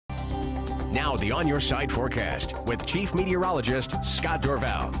Now the On Your Side forecast with Chief Meteorologist Scott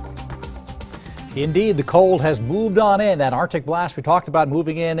Dorval. Indeed, the cold has moved on in. That Arctic blast we talked about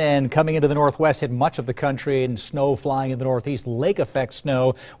moving in and coming into the northwest hit much of the country, and snow flying in the northeast, lake effect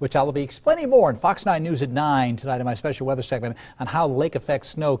snow, which I'll be explaining more in Fox 9 News at 9 tonight in my special weather segment on how lake effect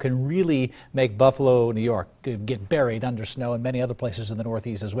snow can really make Buffalo, New York get buried under snow, and many other places in the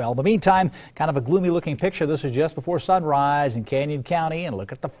northeast as well. In the meantime, kind of a gloomy looking picture. This is just before sunrise in Canyon County, and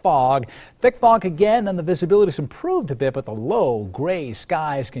look at the fog. Thick fog again, and the visibility's improved a bit, but the low gray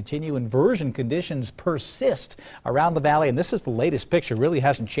skies continue. Inversion conditions persist around the valley, and this is the latest picture. Really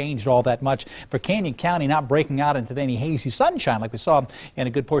hasn't changed all that much for Canyon County, not breaking out into any hazy sunshine like we saw in a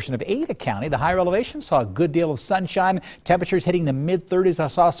good portion of Ada County. The higher elevation saw a good deal of sunshine, temperatures hitting the mid-30s. I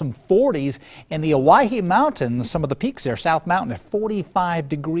saw some 40s in the Owyhee Mountains, some of the peaks there, South Mountain at 45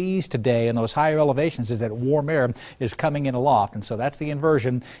 degrees today, and those higher elevations is that warm air is coming in aloft, and so that's the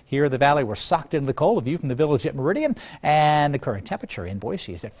inversion. Here in the valley, we're sucked into the cold. A view from the village at Meridian, and the current temperature in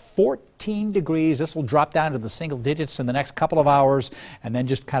Boise is at 14 degrees. This will drop down to the single digits in the next couple of hours and then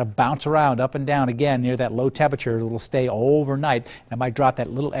just kind of bounce around up and down again near that low temperature. It will stay overnight, and it might drop that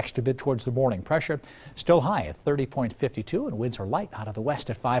little extra bit towards the morning. Pressure still high at 30.52, and winds are light out of the west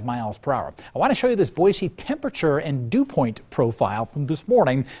at 5 miles per hour. I want to show you this Boise temperature and dew point profile from this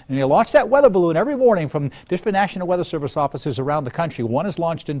morning, and you'll launch that weather balloon every morning from different National Weather Service offices around the country. One is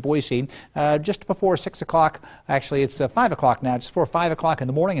launched in Boise just before 6 o'clock. Actually, it's 5 o'clock now, just before 5 o'clock in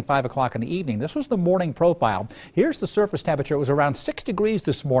the morning and 5 o'clock in the evening. This was the morning profile. Here's the surface temperature. It was around 6 degrees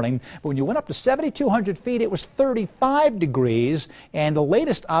this morning, but when you went up to 7,200 feet, it was 35 degrees, and the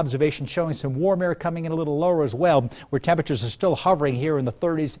latest observation showing some warm air coming in a little lower as well, where temperatures are still hovering here in the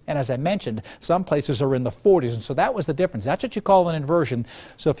 30s, and as I mentioned, some places are in the 40s, and so that was the difference. That's what you call an inversion.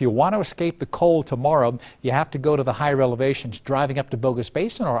 So if you want to escape the cold tomorrow, you have to go to the higher elevations, driving up to Bogus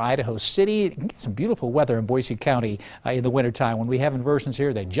Basin or Idaho City. You can get some beautiful weather in Boise County in the wintertime. When we have inversions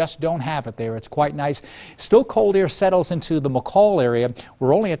here, they just don't have it there. It's quite nice. Still cold air settles into the McCall area.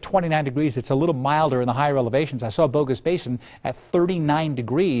 We're only at 29 degrees. It's a little milder in the higher elevations. I saw Bogus Basin at 39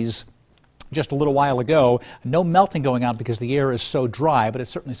 degrees just a little while ago. No melting going on because the air is so dry, but it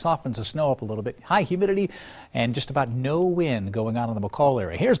certainly softens the snow up a little bit. High humidity and just about no wind going on in the McCall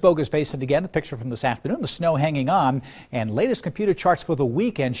area. Here's Bogus Basin again, the picture from this afternoon, the snow hanging on, and latest computer charts for the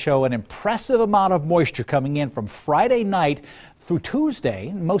weekend show an impressive amount of moisture coming in from Friday night through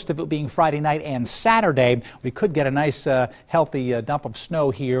Tuesday, most of it being Friday night and Saturday. We could get a nice healthy dump of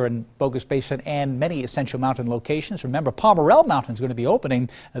snow here in Bogus Basin and many Essential Mountain locations. Remember, Pomerelle Mountain is going to be opening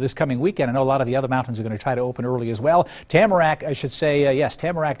this coming weekend. I know a lot of the other mountains are going to try to open early as well. Tamarack, I should say, yes,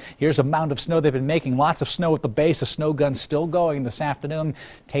 Tamarack, here's a mound of snow they've been making. Lots of snow at the base. The snow gun's still going this afternoon,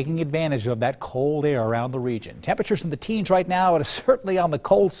 taking advantage of that cold air around the region. Temperatures in the teens right now. It is certainly on the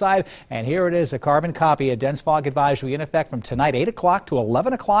cold side, and here it is, a carbon copy, a dense fog advisory in effect from tonight 8 o'clock to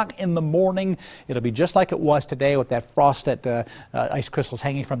 11 o'clock in the morning. It'll be just like it was today with that frost that ice crystals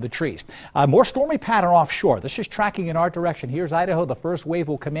hanging from the trees. More stormy pattern offshore. This is tracking in our direction. Here's Idaho. The first wave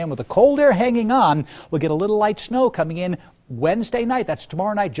will come in with the cold air hanging on. We'll get a little light snow coming in Wednesday night. That's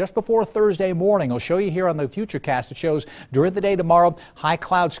tomorrow night, just before Thursday morning. I'll show you here on the Futurecast. It shows during the day tomorrow, high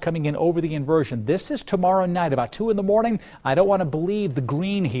clouds coming in over the inversion. This is tomorrow night, about 2 in the morning. I don't want to believe the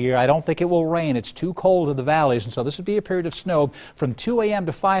green here. I don't think it will rain. It's too cold in the valleys, and so this would be a period of snow from 2 a.m.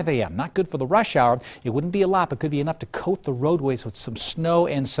 to 5 a.m. Not good for the rush hour. It wouldn't be a lot, but could be enough to coat the roadways with some snow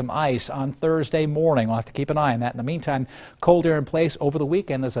and some ice on Thursday morning. We'll have to keep an eye on that. In the meantime, cold air in place over the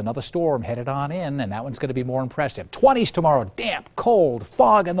weekend. There's another storm headed on in, and that one's going to be more impressive. 20s tomorrow. Damp, cold,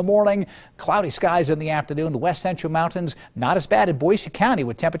 fog in the morning, cloudy skies in the afternoon. The west central mountains, not as bad in Boise County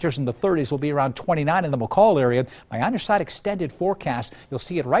with temperatures in the 30s. Will be around 29 in the McCall area. My On Your Side extended forecast, you'll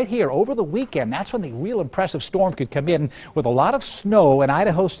see it right here over the weekend. That's when the real impressive storm could come in with a lot of snow in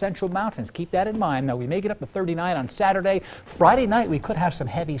Idaho's central mountains. Keep that in mind. Now, we may get up to 39 on Saturday. Friday night, we could have some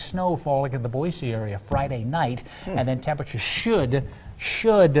heavy snow falling in the Boise area Friday night, and then temperatures should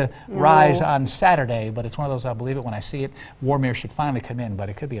rise on Saturday, but it's one of those, I'll believe it when I see it. Warm air should finally come in, but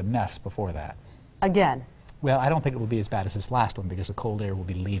it could be a mess before that. Again? Well, I don't think it will be as bad as this last one because the cold air will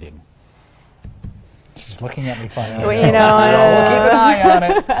be leaving. She's looking at me funny. Well, you know, we'll keep an eye on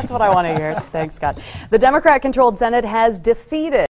it. That's what I want to hear. Thanks, Scott. The Democrat-controlled Senate has defeated